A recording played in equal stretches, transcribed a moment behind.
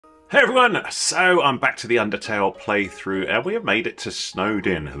Hey everyone, so I'm back to the Undertale playthrough and we have made it to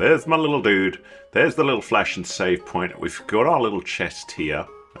Snowdin. There's my little dude, there's the little flash and save point. We've got our little chest here,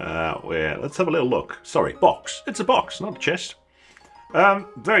 let's have a little look. Sorry, box. It's a box, not a chest.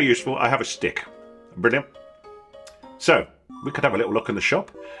 Very useful. I have a stick. Brilliant. So, we could have a little look in the shop.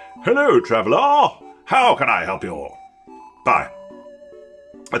 Hello traveller, how can I help you? Buy.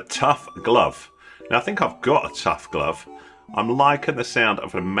 A tough glove. Now I think I've got a tough glove. I'm liking the sound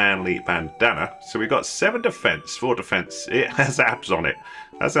of a manly bandana. So we've got 7 defense, 4 defense. It has abs on it.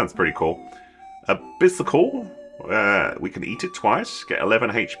 That sounds pretty cool. A bicycle. We can eat it twice. Get 11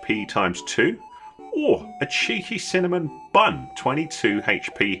 HP times 2. Or a cheeky cinnamon bun. 22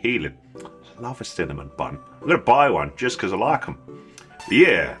 HP healing. Love a cinnamon bun. I'm going to buy one just because I like them.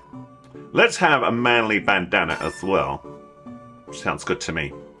 Yeah. Let's have a manly bandana as well. Sounds good to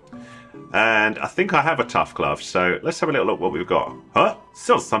me. And I think I have a tough glove, so let's have a little look what we've got. Huh?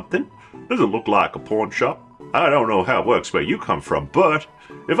 Sell something? Doesn't look like a pawn shop. I don't know how it works where you come from, but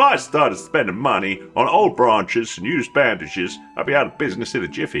if I started spending money on old branches and used bandages, I'd be out of business in a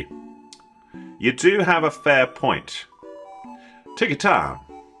jiffy. You do have a fair point. Take your time.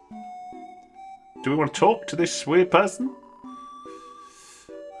 Do we want to talk to this weird person?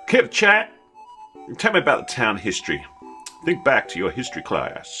 Care to chat? Tell me about the town history. Think back to your history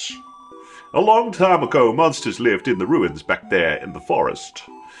class. A long time ago, monsters lived in the ruins back there in the forest.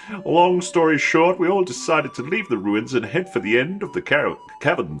 Long story short, we all decided to leave the ruins and head for the end of the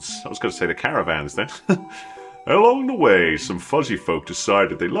caverns. I was going to say the caravans then. Along the way, some fuzzy folk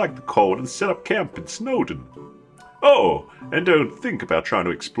decided they liked the cold and set up camp in Snowdin. Oh, and don't think about trying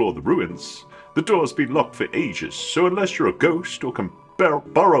to explore the ruins. The door's been locked for ages, so unless you're a ghost or can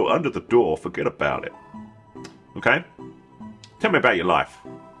burrow under the door, forget about it. Okay? Tell me about your life.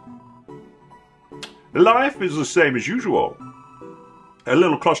 Life is the same as usual. A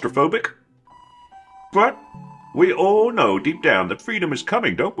little claustrophobic. But we all know deep down that freedom is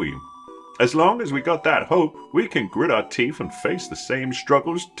coming, don't we? As long as we got that hope, we can grit our teeth and face the same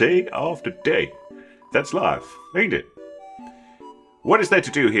struggles day after day. That's life, ain't it? What is there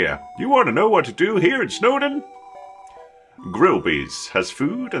to do here? You want to know what to do here in Snowdin? Grillby's has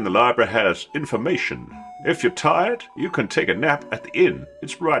food and the library has information. If you're tired, you can take a nap at the inn.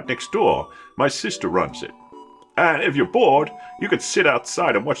 It's right next door. My sister runs it. And if you're bored, you can sit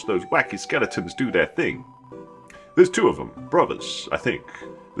outside and watch those wacky skeletons do their thing. There's 2 of them, brothers, I think.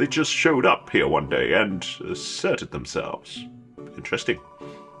 They just showed up here one day and asserted themselves. Interesting.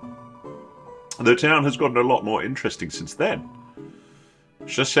 The town has gotten a lot more interesting since then.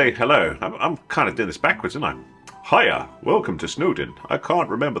 Just say hello. I'm kind of doing this backwards, aren't I? Hiya, welcome to Snowdin. I can't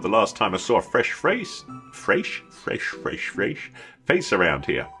remember the last time I saw a fresh face around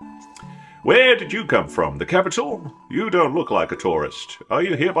here. Where did you come from? The capital? You don't look like a tourist. Are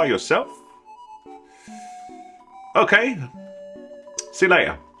you here by yourself? Okay. See you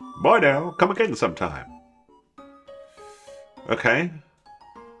later. Bye now. Come again sometime. Okay.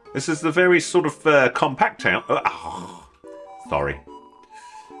 This is the very sort of compact town. Sorry.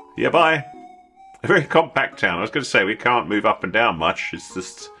 Yeah, bye. A very compact town. I was going to say we can't move up and down much. It's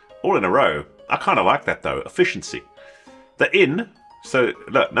just all in a row. I kind of like that though. Efficiency. The inn. So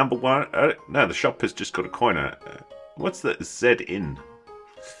look, number 1. No, the shop has just got a coin on it. What's the Z inn?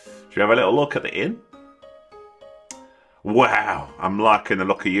 Should we have a little look at the inn? Wow, I'm liking the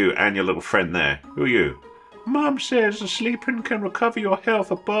look of you and your little friend there. Who are you? Mom says sleeping can recover your health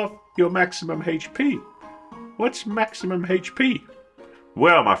above your maximum HP. What's maximum HP?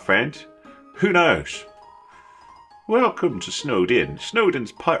 Well, my friend. Who knows? Welcome to Snowdin,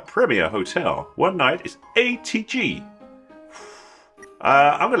 Snowdin's premier hotel. One night is ATG.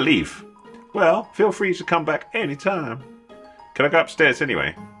 I'm going to leave. Well, feel free to come back anytime. Can I go upstairs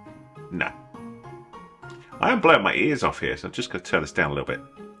anyway? No. I am blowing my ears off here, so I'm just going to turn this down a little bit.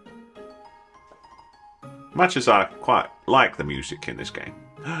 Much as I quite like the music in this game.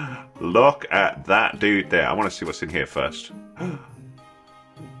 Look at that dude there. I want to see what's in here first.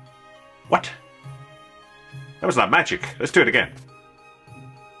 What? That was like magic. Let's do it again.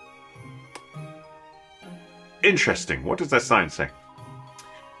 Interesting. What does that sign say?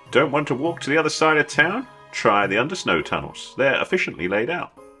 Don't want to walk to the other side of town? Try the undersnow tunnels. They're efficiently laid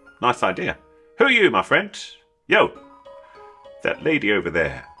out. Nice idea. Who are you, my friend? Yo. That lady over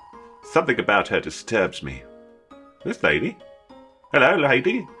there. Something about her disturbs me. This lady? Hello,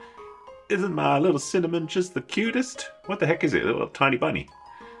 lady. Isn't my little cinnamon just the cutest? What the heck is it? A little tiny bunny.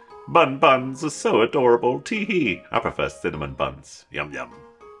 Buns are so adorable. Tee-hee. I prefer cinnamon buns. Yum yum.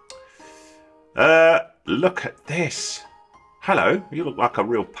 Look at this. Hello. You look like a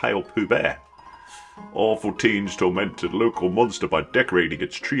real pale Pooh Bear. Awful teens tormented a local monster by decorating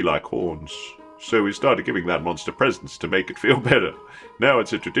its tree-like horns. So we started giving that monster presents to make it feel better. Now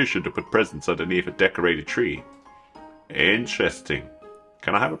it's a tradition to put presents underneath a decorated tree. Interesting.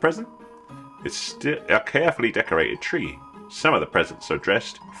 Can I have a present? It's still a carefully decorated tree. Some of the presents are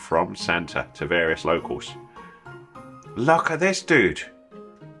addressed from Santa to various locals. Look at this dude.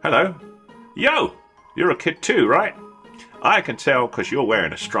 Hello. Yo! You're a kid too, right? I can tell because you're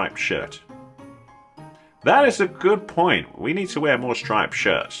wearing a striped shirt. That is a good point. We need to wear more striped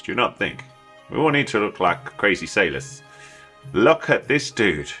shirts, do you not think? We all need to look like crazy sailors. Look at this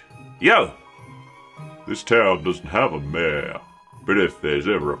dude. Yo! This town doesn't have a mayor, but if there's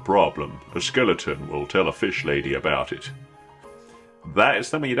ever a problem, a skeleton will tell a fish lady about it. That is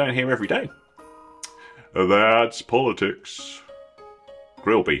something you don't hear every day. That's politics.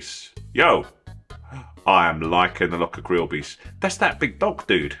 Grillbeast. Yo! I am liking the look of Grillbeast. That's that big dog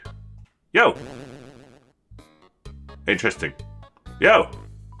dude. Yo! Interesting. Yo!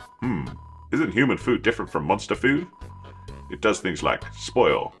 Isn't human food different from monster food? It does things like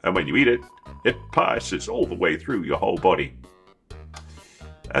spoil, and when you eat it, it passes all the way through your whole body.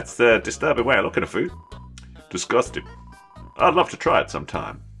 That's a disturbing way of looking at food. Disgusting. I'd love to try it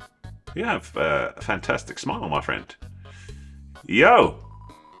sometime. You have a fantastic smile, my friend. Yo!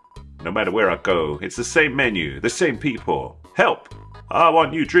 No matter where I go, it's the same menu, the same people. Help! I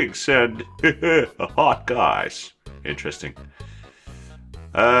want new drinks and hot guys. Interesting.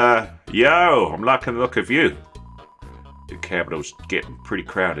 Yo! I'm liking the look of you. The capital's getting pretty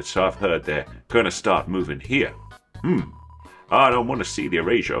crowded, so I've heard they're gonna start moving here. I don't want to see the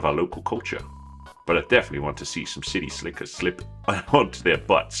erasure of our local culture, but I definitely want to see some city slickers slip onto their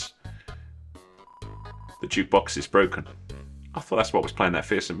butts. The jukebox is broken. I thought that's what was playing that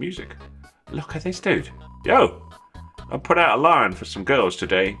fearsome music. Look at this dude. Yo! I put out a line for some girls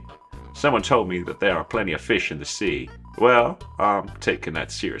today. Someone told me that there are plenty of fish in the sea. Well, I'm taking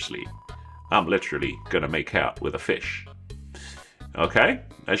that seriously. I'm literally gonna make out with a fish. Okay,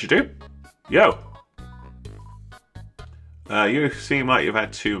 as you do. Yo! You seem like you've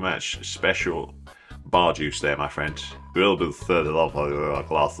had too much special bar juice there, my friend. Grillbeast said it off like a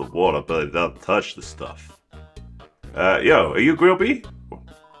glass of water, but it doesn't touch the stuff. Yo, are you Grillbee?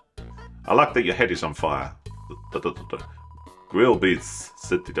 I like that your head is on fire. Grillbeast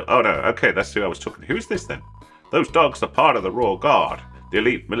said... Oh no, okay, that's who I was talking to. Who is this then? Those dogs are part of the Royal Guard, the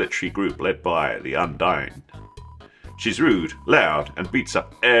elite military group led by the Undying. She's rude, loud, and beats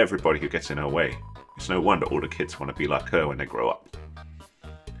up everybody who gets in her way. It's no wonder all the kids want to be like her when they grow up.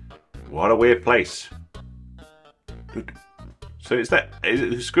 What a weird place. So is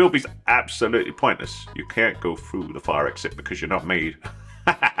Grillbee's absolutely pointless. You can't go through the fire exit because you're not made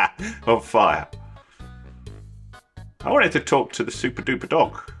of fire. I wanted to talk to the super duper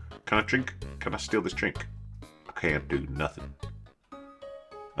dog. Can I drink? Can I steal this drink? I can't do nothing.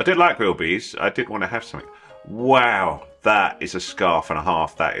 I did like Grillbees. I did want to have something. Wow, that is a scarf and a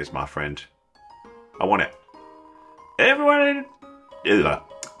half. That is, my friend. I want it. Everyone in...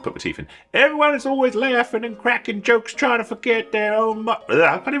 Put my teeth in. Everyone is always laughing and cracking jokes, trying to forget their own...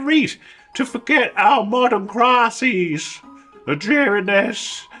 I can't even read. To forget our modern crises. The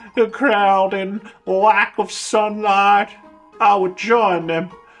dreariness, the crowding, lack of sunlight. I would join them,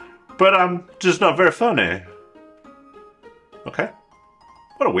 but I'm just not very funny. Okay.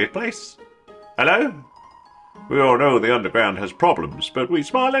 What a weird place. Hello? We all know the underground has problems, but we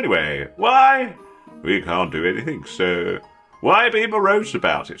smile anyway. Why? We can't do anything, so why be morose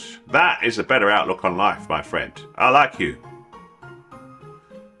about it? That is a better outlook on life, my friend. I like you.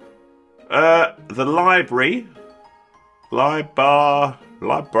 The library. Library?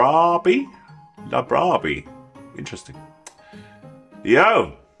 Interesting.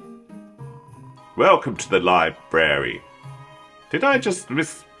 Yo! Welcome to the library. Did I just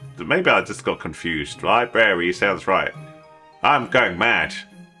miss... Maybe I just got confused. Library sounds right. I'm going mad.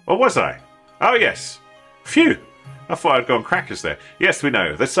 Or was I? Oh, yes. Phew. I thought I'd gone crackers there. Yes, we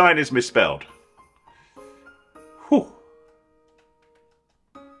know. The sign is misspelled. Whew.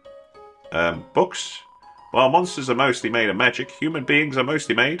 Books? While monsters are mostly made of magic, human beings are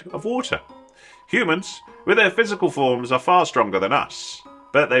mostly made of water. Humans, with their physical forms, are far stronger than us,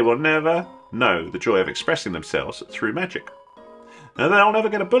 but they will never know the joy of expressing themselves through magic. And they'll never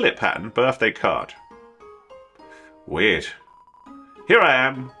get a bullet pattern birthday card. Weird. Here I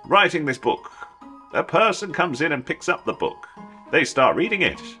am, writing this book. A person comes in and picks up the book. They start reading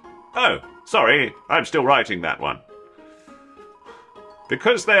it. Oh, sorry, I'm still writing that one.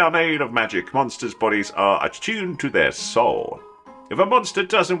 Because they are made of magic, monsters' bodies are attuned to their soul. If a monster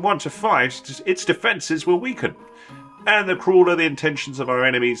doesn't want to fight, its defenses will weaken. And the crueler the intentions of our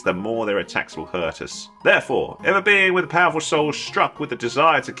enemies, the more their attacks will hurt us. Therefore, if a being with a powerful soul struck with the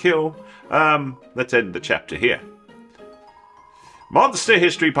desire to kill, let's end the chapter here. Monster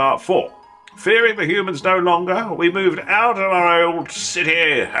History Part 4. Fearing the humans no longer, we moved out of our old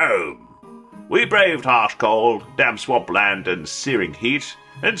city home. We braved harsh cold, damp swampland and searing heat,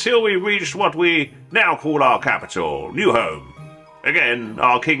 until we reached what we now call our capital, New Home. Again,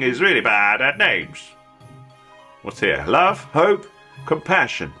 our king is really bad at names. What's here? Love, hope,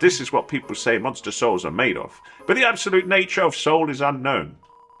 compassion. This is what people say monster souls are made of. But the absolute nature of soul is unknown.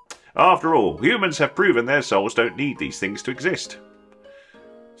 After all, humans have proven their souls don't need these things to exist.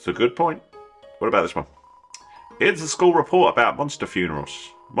 It's a good point. What about this one? Here's the school report about monster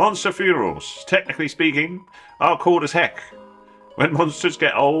funerals. Monster funerals, technically speaking, are cool as heck. When monsters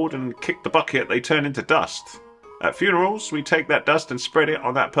get old and kick the bucket, they turn into dust. At funerals, we take that dust and spread it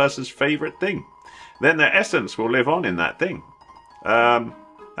on that person's favourite thing. Then their essence will live on in that thing. Am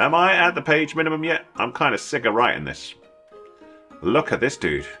I at the page minimum yet? I'm kind of sick of writing this. Look at this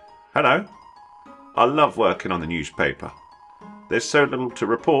dude. Hello. I love working on the newspaper. There's so little to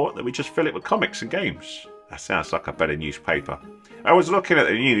report that we just fill it with comics and games. That sounds like a better newspaper. I was looking at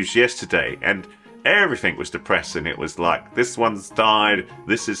the news yesterday and everything was depressing. It was like, this one's died,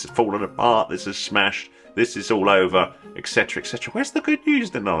 this is fallen apart, this is smashed, this is all over, etc, etc. Where's the good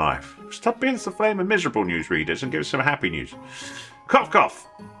news in our life? Stop being so flaming miserable newsreaders and give us some happy news. Cough, cough.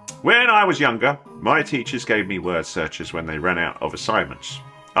 When I was younger, my teachers gave me word searches when they ran out of assignments.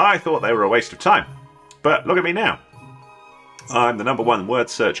 I thought they were a waste of time. But look at me now. I'm the #1 word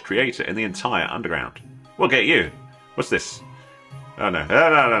search creator in the entire underground. We'll get you. What's this? Oh no.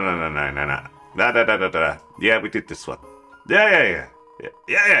 No. Yeah, we did this one. Yeah.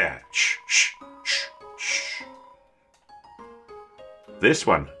 Shh. This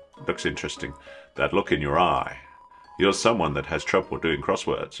one looks interesting. That look in your eye. You're someone that has trouble doing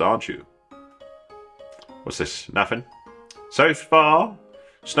crosswords, aren't you? What's this? Nothing? So far,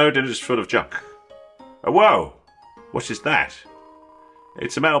 Snowdin is full of junk. Oh, whoa! What is that?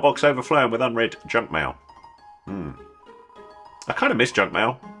 It's a mailbox overflowing with unread junk mail. I kind of miss junk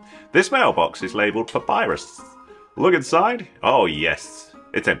mail. This mailbox is labelled Papyrus. Look inside. Oh, yes.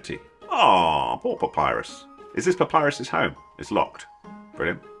 It's empty. Oh, poor Papyrus. Is this Papyrus's home? It's locked.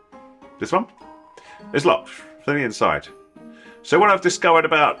 Brilliant. This one? It's locked from the inside. So what I've discovered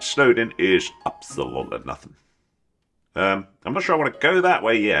about Snowdin is absolutely nothing. I'm not sure I want to go that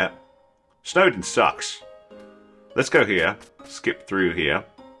way yet. Snowdin sucks. Let's go here. Skip through here.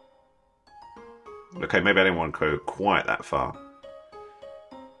 Okay, maybe I didn't want to go quite that far.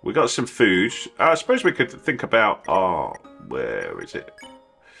 We got some food. I suppose we could think about... Oh, where is it?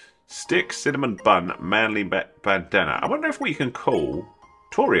 Stick, cinnamon bun, manly bandana. I wonder if we can call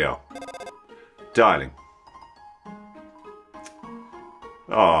Toriel. Dialing.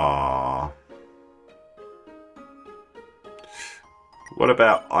 Ah. What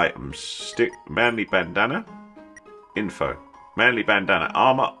about items? Stick, manly bandana. Info. Manly bandana.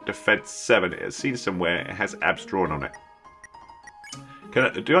 Armor, defense 7. It's seen somewhere. It has abs drawn on it.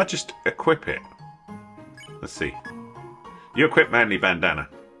 Do I just equip it? Let's see. You equip manly bandana.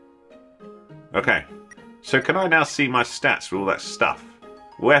 Okay. So can I now see my stats for all that stuff?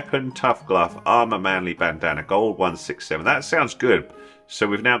 Weapon, tough glove, armor, manly bandana, gold 167. That sounds good. So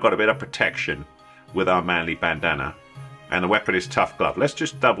we've now got a bit of protection with our manly bandana. And the weapon is tough glove. Let's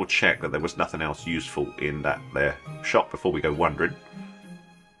just double check that there was nothing else useful in that there shop before we go wandering.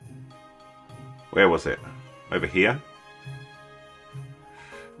 Where was it? Over here?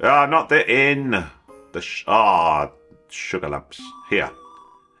 Ah, not the inn. The sugar lumps. Here.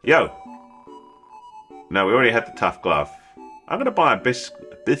 Yo. No, we already had the tough glove. I'm going to buy a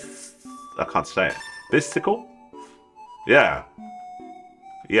I can't say it. Bicycle? Yeah.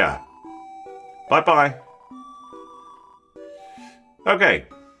 Yeah. Bye-bye. Okay.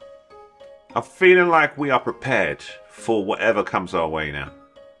 I'm feeling like we are prepared for whatever comes our way now.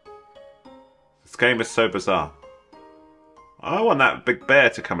 This game is so bizarre. I want that big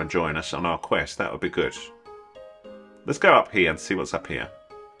bear to come and join us on our quest. That would be good. Let's go up here and see what's up here.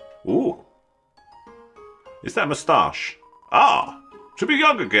 Ooh. Is that a moustache? Ah! To be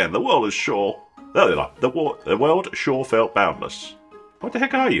young again, the world is sure... The world sure felt boundless. What the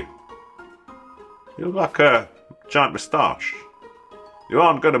heck are you? You look like a giant moustache. You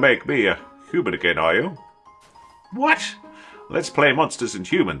aren't going to make me a human again, are you? What? Let's play monsters and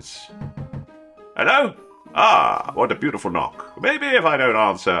humans. Hello? Ah, what a beautiful knock. Maybe if I don't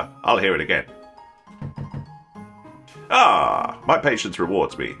answer, I'll hear it again. Ah, my patience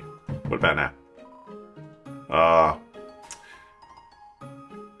rewards me. What about now?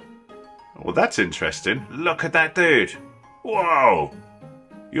 Well, that's interesting. Look at that dude. Whoa.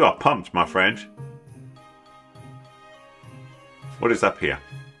 You are pumped, my friend. What is up here?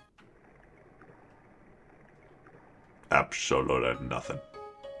 Absolutely nothing.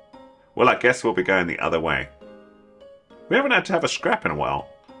 Well, I guess we'll be going the other way. We haven't had to have a scrap in a while.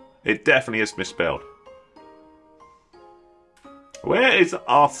 It definitely is misspelled. Where is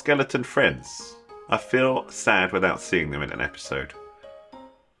our skeleton friends? I feel sad without seeing them in an episode.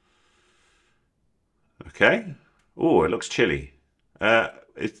 Okay. Oh, it looks chilly.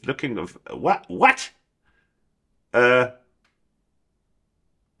 It's looking of what? What? That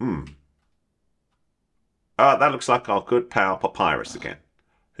looks like our good pal Papyrus again.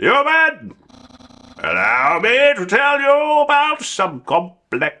 Human! Allow me to tell you about some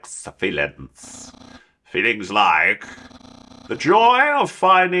complex feelings. Feelings like the joy of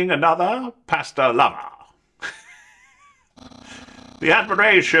finding another pasta lover. The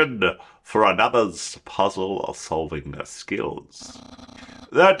admiration for another's puzzle-solving skills.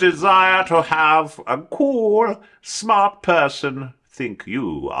 The desire to have a cool, smart person think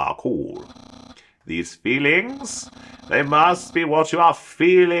you are cool. These feelings, they must be what you are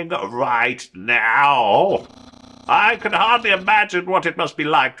feeling right now. I can hardly imagine what it must be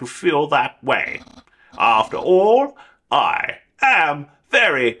like to feel that way. After all, I am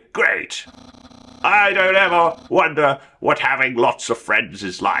very great. I don't ever wonder what having lots of friends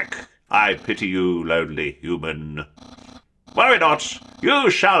is like. I pity you, lonely human. Worry not, you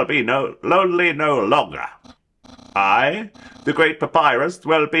shall be lonely no longer. I, the great Papyrus,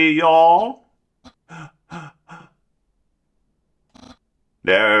 will be your...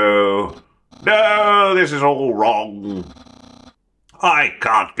 No, this is all wrong. I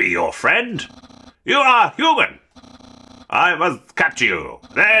can't be your friend. You are human. I must capture you.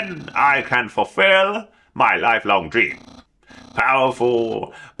 Then I can fulfill my lifelong dream.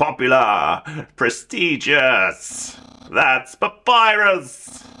 Powerful, popular, prestigious. That's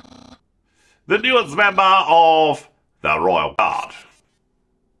Papyrus, the newest member of the Royal Guard.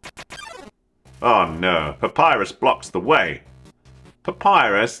 Oh no, Papyrus blocks the way.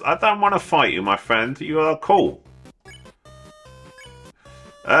 Papyrus, I don't want to fight you, my friend. You are cool.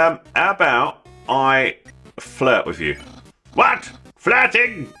 How about I flirt with you? What?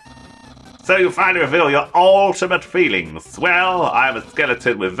 Flirting? So you finally reveal your ultimate feelings. Well, I'm a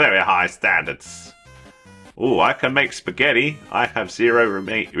skeleton with very high standards. Ooh, I can make spaghetti. I have zero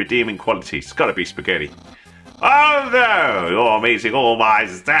redeeming qualities. Gotta be spaghetti. Oh no! You're meeting all my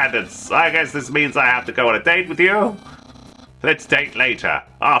standards. I guess this means I have to go on a date with you. Let's date later,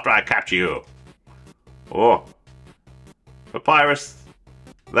 after I capture you. Oh. Papyrus,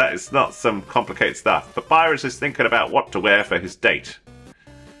 that is not some complicated stuff. Papyrus is thinking about what to wear for his date.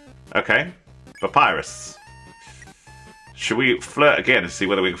 Okay. Papyrus. Should we flirt again and see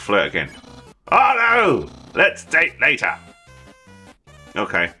whether we can flirt again? Oh no! Let's date later.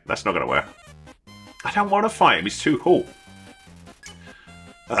 Okay, that's not going to work. I don't want to fight him, he's too cool.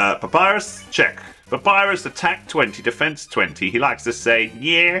 Papyrus, check. Papyrus, attack 20, defense 20. He likes to say,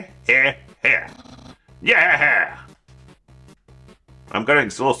 yeah, yeah. I'm going to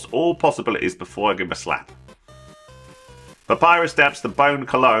exhaust all possibilities before I give him a slap. Papyrus dabs the bone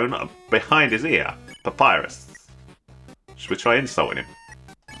cologne behind his ear. Papyrus. Should we try insulting him?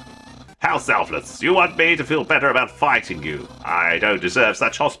 How selfless. You want me to feel better about fighting you. I don't deserve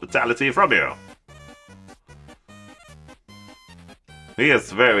such hospitality from you. He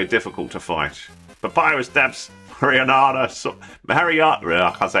is very difficult to fight. Papyrus dabs marinara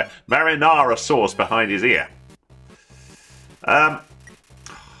sauce behind his ear.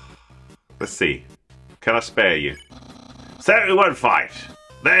 Let's see. Can I spare you? So we won't fight.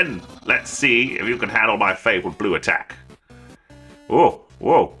 Then let's see if you can handle my fabled blue attack. Whoa.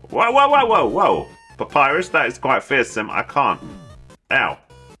 Papyrus, that is quite fearsome. I can't. Ow.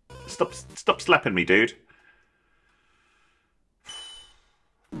 Stop slapping me, dude.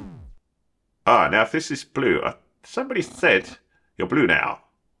 Ah, now if this is blue, somebody said you're blue now.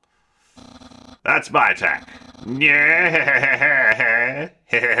 That's my attack.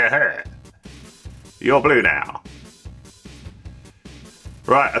 You're blue now.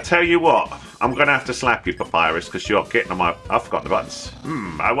 Right, I tell you what. I'm going to have to slap you, Papyrus, because you're getting on my... I've forgotten the buttons.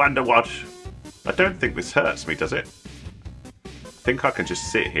 I wonder what... I don't think this hurts me, does it? I think I can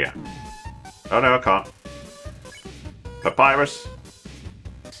just sit here. Oh, no, I can't. Papyrus...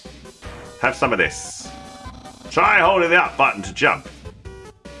 Have some of this. Try holding the up button to jump.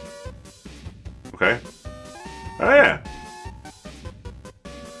 Okay. Oh, yeah.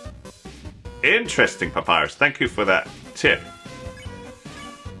 Interesting, Papyrus. Thank you for that tip.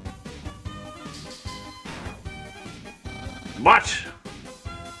 What?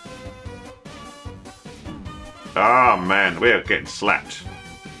 Oh man, we're getting slapped.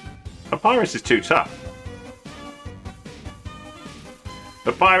 Papyrus is too tough.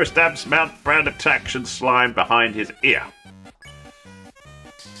 Papyrus stabs Mount Brand Attraction Slime behind his ear.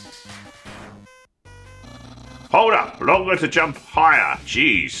 Hold up! Longer to jump higher!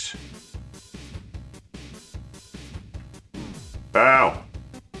 Jeez! Ow!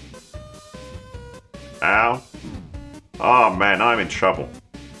 Ow! Oh man, I'm in trouble.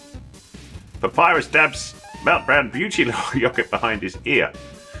 Papyrus stabs Mount Brand Beauty Rocket behind his ear.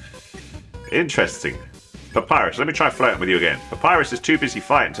 Interesting. Papyrus, let me try flirting with you again. Papyrus is too busy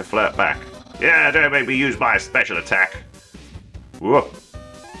fighting to flirt back. Yeah, don't make me use my special attack. Whoa.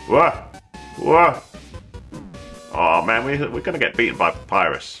 Whoa. Whoa. Oh man, we're going to get beaten by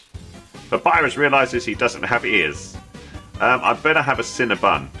Papyrus. Papyrus realizes he doesn't have ears. I better have a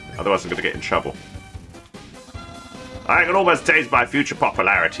Cinnabon, otherwise I'm going to get in trouble. I can almost taste my future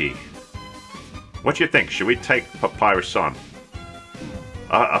popularity. What do you think? Should we take Papyrus on?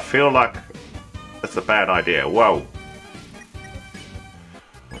 I feel like that's a bad idea. Whoa.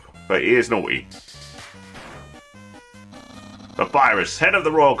 But he is naughty. Papyrus, head of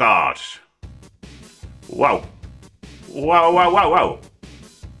the Royal Guard. Whoa. Whoa, whoa, whoa, whoa.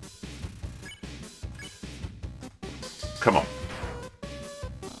 Come on.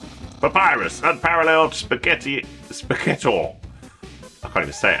 Papyrus, unparalleled spaghetti... Spaghettor. I can't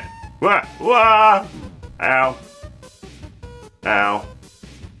even say it. Whoa, whoa. Ow. Ow.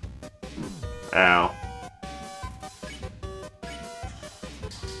 Ow.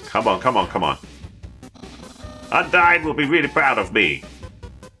 Come on, come on, come on. Undyne will be really proud of me.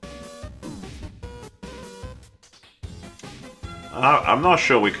 I'm not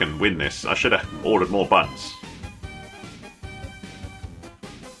sure we can win this. I should have ordered more buns.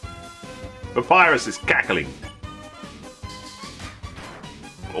 Papyrus is cackling.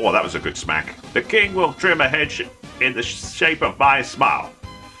 Oh, that was a good smack. The king will trim a hedge in the shape of my smile.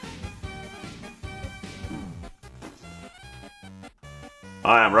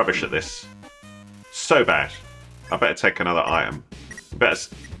 I am rubbish at this. So bad. I better take another item. Better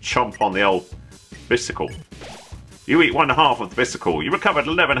chomp on the old Bicycle. You eat 1/2 of the Bicycle. You recovered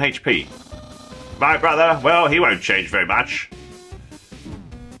 11 HP. My brother, well, he won't change very much.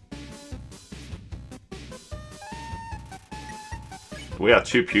 We are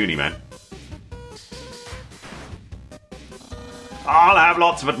too puny, man. I'll have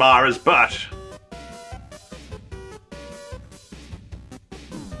lots of admirers, but...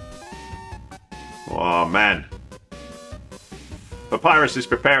 Oh, man. Papyrus is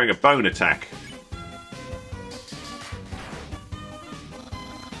preparing a bone attack.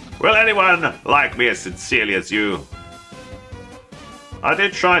 Will anyone like me as sincerely as you? I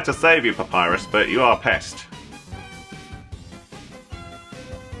did try to save you, Papyrus, but you are a pest.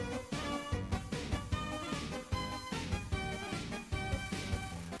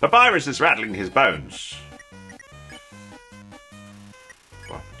 Papyrus is rattling his bones.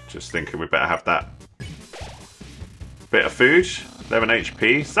 Well, just thinking we better have that bit of food. 11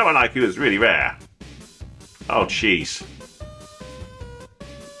 HP. Someone like you is really rare. Oh, jeez.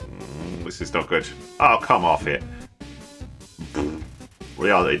 This is not good. Oh, come off it. We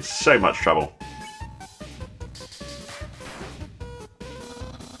are in so much trouble.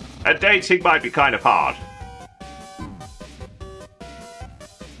 And dating might be kind of hard.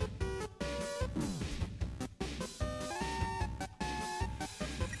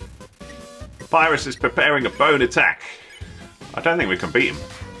 Papyrus is preparing a bone attack. I don't think we can beat him.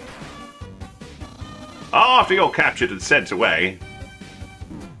 After you're captured and sent away...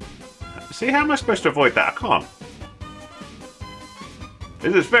 See, how am I supposed to avoid that? I can't.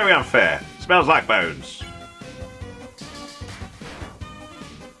 This is very unfair. Smells like bones.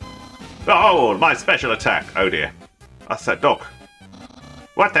 Oh, my special attack. Oh dear. That's that dog.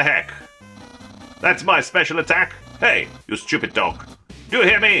 What the heck? That's my special attack? Hey, you stupid dog. Do you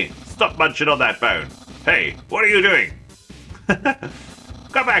hear me? Stop munching on that bone. Hey, what are you doing?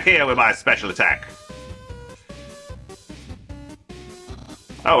 Come back here with my special attack.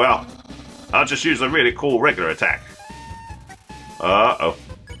 Oh well. I'll just use a really cool regular attack. Uh-oh.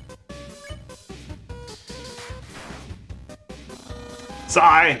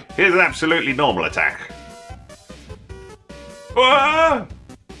 Sigh, here's an absolutely normal attack. Whoa!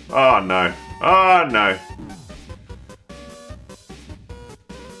 Oh no. Oh no.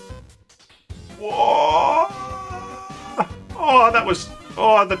 Whoa! Oh, that was...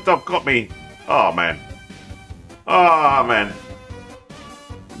 Oh, the dog got me. Oh, man. Oh, man.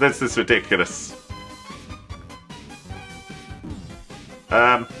 This is ridiculous.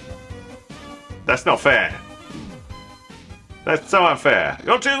 That's not fair. That's so unfair.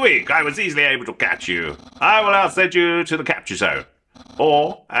 You're too weak. I was easily able to catch you. I will now send you to the capture zone.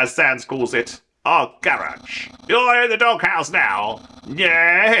 Or, as Sans calls it, our garage. You're in the doghouse now.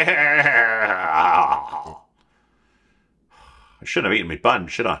 Yeah. I shouldn't have eaten my bun,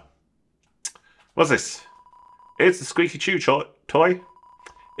 should I? What's this? It's the squeaky chew toy.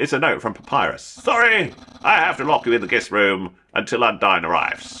 It's a note from Papyrus. Sorry, I have to lock you in the guest room until Undertale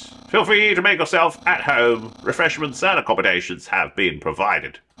arrives. Feel free to make yourself at home. Refreshments and accommodations have been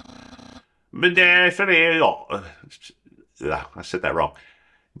provided. I said that wrong.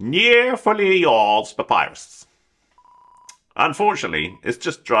 Nearly yours, Papyrus. Unfortunately, it's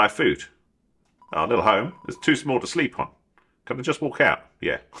just dry food. Our little home is too small to sleep on. Can I just walk out?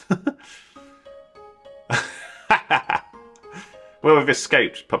 Yeah. Well, we've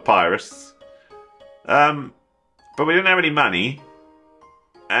escaped Papyrus. But we didn't have any money.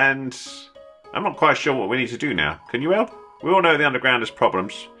 And I'm not quite sure what we need to do now. Can you help? We all know the underground has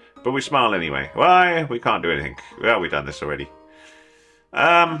problems, but we smile anyway. Why? We can't do anything. Well, we've done this already.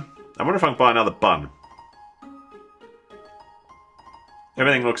 I wonder if I can buy another bun.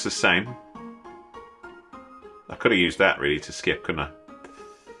 Everything looks the same. I could have used that really to skip, couldn't I?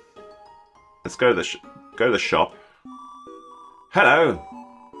 Let's go to the shop. Hello.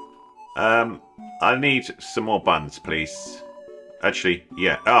 I need some more buns, please. Actually,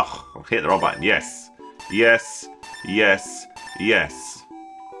 yeah. Oh, I hit the wrong button. Yes. Yes. Yes. Yes.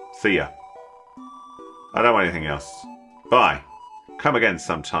 See ya. I don't want anything else. Bye. Come again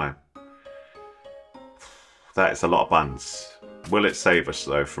sometime. That is a lot of buns. Will it save us,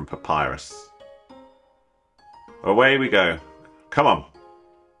 though, from Papyrus? Away we go. Come on.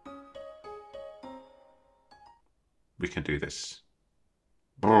 We can do this.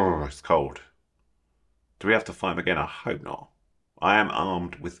 Brrr, it's cold. Do we have to fight him again? I hope not. I am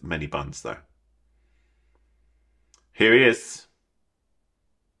armed with many buns, though. Here he is.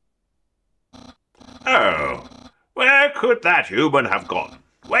 Oh, where could that human have gone?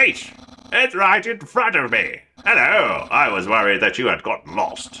 Wait, it's right in front of me. Hello, I was worried that you had gotten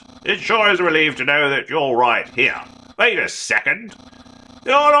lost. It sure is a relief to know that you're right here. Wait a second.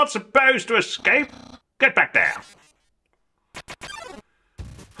 You're not supposed to escape. Get back there.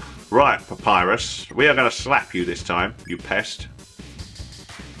 Right, Papyrus, we are going to slap you this time, you pest.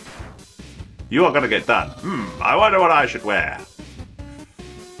 You are going to get done. I wonder what I should wear.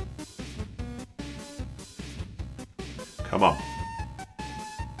 Come on.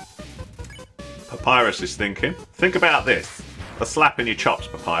 Papyrus is thinking. Think about this. A slap in your chops,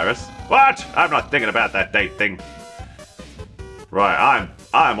 Papyrus. What? I'm not thinking about that date thing. Right,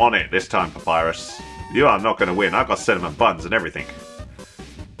 I'm on it this time, Papyrus. You are not going to win. I've got cinnamon buns and everything.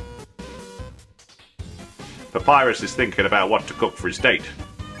 Papyrus is thinking about what to cook for his date.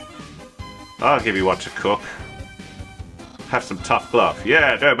 I'll give you what to cook. Have some tough glove.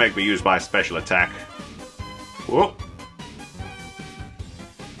 Yeah, don't make me use my special attack. Whoop.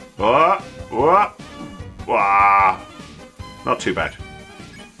 Whoop. Whoop. Wah. Not too bad.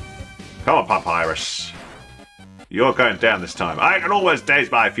 Come on, Papyrus. You're going down this time. I can always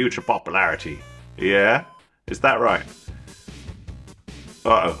daze my future popularity. Yeah? Is that right?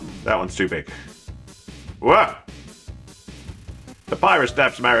 Uh-oh. That one's too big. Whoa! Papyrus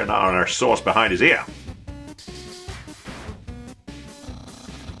dabs marinara sauce behind his ear.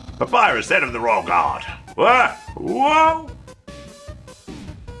 Papyrus head of the royal guard. Whoa! Whoa!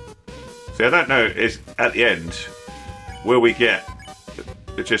 See, I don't know, is at the end, will we get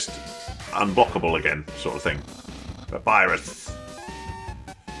just unblockable again, sort of thing? Papyrus.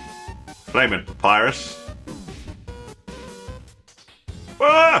 Flaming Papyrus.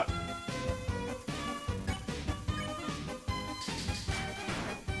 Whoa!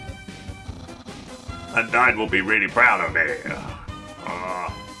 Undyne will be really proud of me.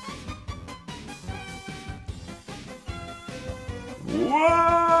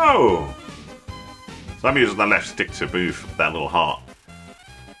 Whoa! So I'm using the left stick to move that little heart.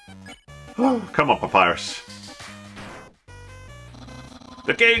 Come on, Papyrus.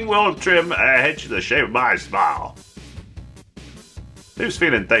 The king will trim a hedge in the shape of my smile. Who's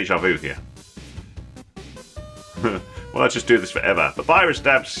feeling deja vu here? Well, let's just do this forever. Papyrus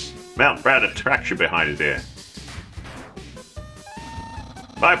stabs Mount Brad attraction behind his ear.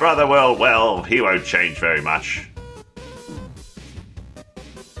 My brother will, well, he won't change very much.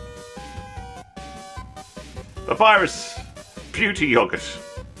 Papyrus beauty yogurt.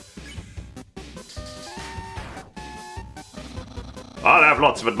 I'll have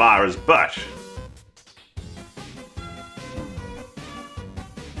lots of admirers, but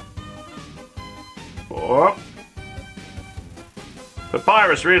oh.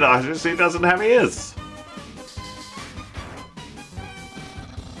 Papyrus realizes he doesn't have ears.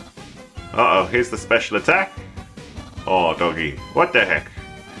 Uh-oh, here's the special attack. Oh, doggy. What the heck?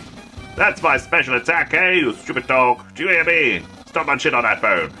 That's my special attack, eh, you stupid dog? Do you hear me? Stop munching on that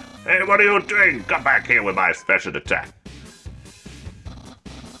bone. Hey, what are you doing? Come back here with my special attack.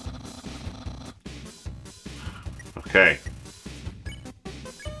 Okay.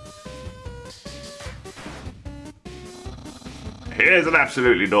 Here's an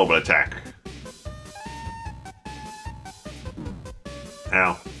absolutely normal attack.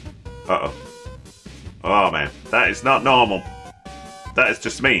 Ow. Uh-oh. Oh, man. That is not normal. That is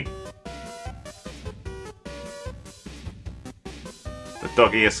just mean. The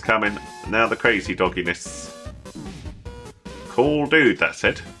doggy is coming. Now the crazy dogginess. Cool dude, that's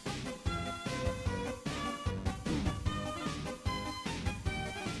it.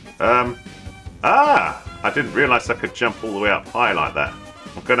 I didn't realise I could jump all the way up high like that.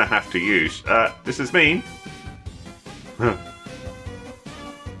 I'm going to have to use... this is mean. I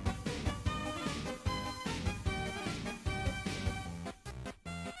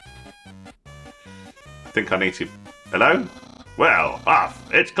think I need to... Hello? Well, Huff,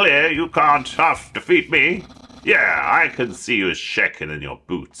 it's clear you can't, Huff, defeat me. Yeah, I can see you shaking in your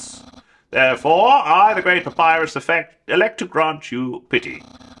boots. Therefore, I, the great Papyrus, elect to grant you pity.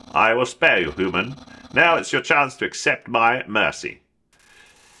 I will spare you, human. Now it's your chance to accept my mercy.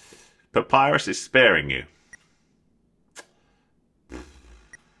 Papyrus is sparing you.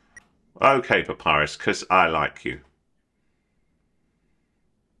 Okay, Papyrus, because I like you.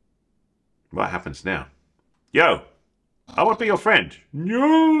 What happens now? Yo! I want to be your friend.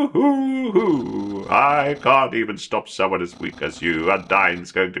 No, I can't even stop someone as weak as you.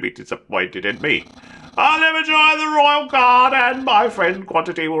 Undyne's going to be disappointed in me. I'll never join the Royal Guard, and my friend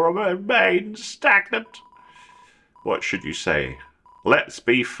quantity will remain stagnant. What should you say? Let's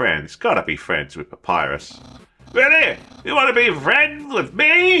be friends. Gotta be friends with Papyrus. Really? You want to be friends with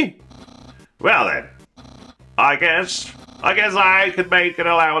me? Well then, I guess I could make an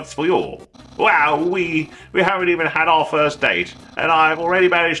allowance for you. Wow, we haven't even had our first date, and I've already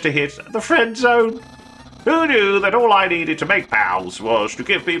managed to hit the friend zone. Who knew that all I needed to make pals was to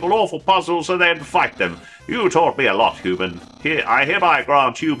give people awful puzzles and then fight them? You taught me a lot, human. I hereby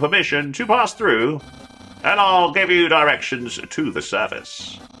grant you permission to pass through, and I'll give you directions to the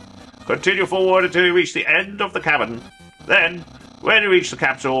surface. Continue forward until you reach the end of the cavern. Then, when you reach the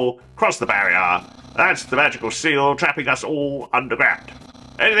capital, cross the barrier. That's the magical seal trapping us all underground.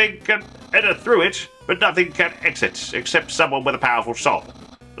 Anything can enter through it, but nothing can exit, except someone with a powerful soul.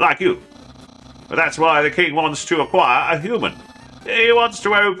 Like you. But that's why the king wants to acquire a human. He wants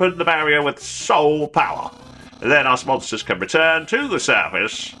to open the barrier with soul power. Then us monsters can return to the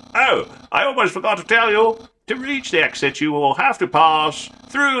surface. Oh, I almost forgot to tell you. To reach the exit, you will have to pass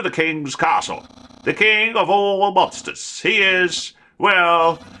through the king's castle. The king of all monsters. He is,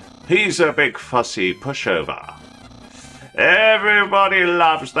 well, he's a big fussy pushover. Everybody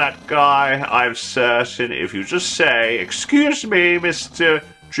loves that guy, I'm certain. If you just say, "Excuse me, Mr.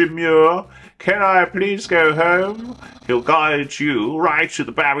 Tremure, can I please go home?" He'll guide you right to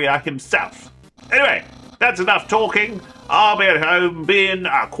the barrier himself. Anyway, that's enough talking. I'll be at home being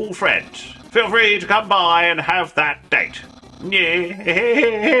a cool friend. Feel free to come by and have that date. Yeah.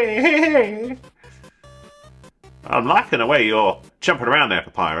 I'm liking the way you're jumping around there,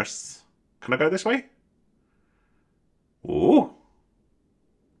 Papyrus. Can I go this way? Ooh.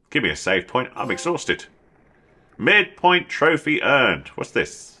 Give me a save point. I'm exhausted. Midpoint trophy earned. What's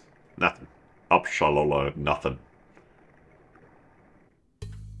this? Nothing. Upshalala, nothing.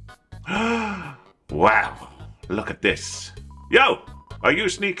 Wow. Look at this. Yo! Are you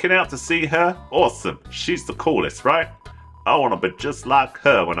sneaking out to see her? Awesome. She's the coolest, right? I want to be just like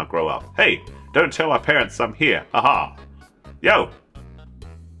her when I grow up. Hey, don't tell my parents I'm here. Haha. Yo!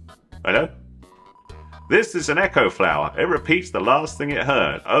 Hello? This is an echo flower. It repeats the last thing it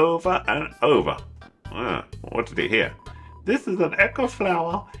heard, over and over. What did it hear? This is an echo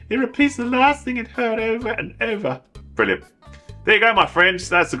flower. It repeats the last thing it heard over and over. Brilliant. There you go, my friends.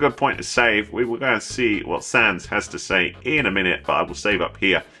 That's a good point to save. We will go and see what Sans has to say in a minute, but I will save up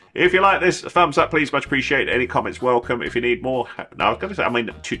here. If you like this, a thumbs up, please. Much appreciated. Any comments welcome. If you need more, no, I was going to say, I'm in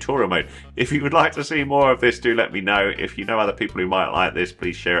tutorial mode. If you would like to see more of this, do let me know. If you know other people who might like this,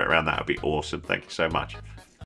 please share it around. That would be awesome. Thank you so much.